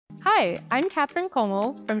Hi, I'm Catherine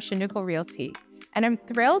Como from Shindico Realty, and I'm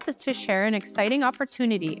thrilled to share an exciting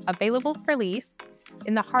opportunity available for lease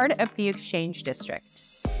in the heart of the Exchange District.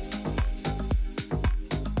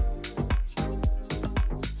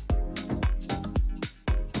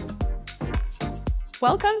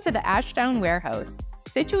 Welcome to the Ashdown Warehouse,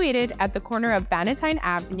 situated at the corner of Bannatyne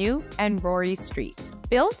Avenue and Rorie Street.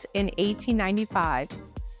 Built in 1895,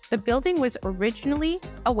 the building was originally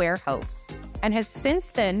a warehouse and has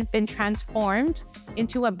since then been transformed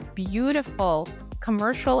into a beautiful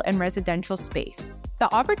commercial and residential space.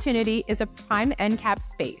 The opportunity is a prime end cap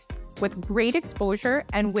space with great exposure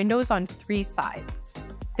and windows on 3 sides.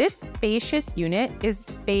 This spacious unit is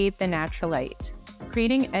bathed in natural light,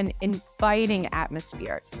 creating an inviting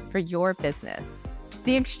atmosphere for your business.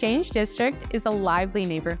 The Exchange District is a lively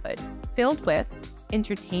neighborhood filled with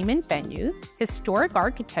entertainment venues, historic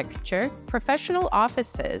architecture, professional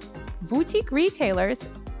offices, boutique retailers,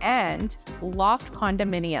 and loft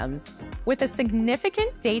condominiums. With a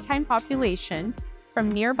significant daytime population from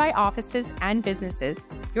nearby offices and businesses,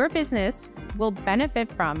 your business will benefit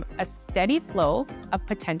from a steady flow of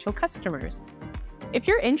potential customers. If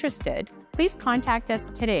you're interested, please contact us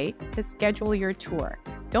today to schedule your tour.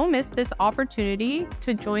 Don't miss this opportunity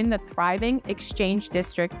to join the thriving Exchange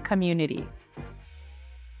District community.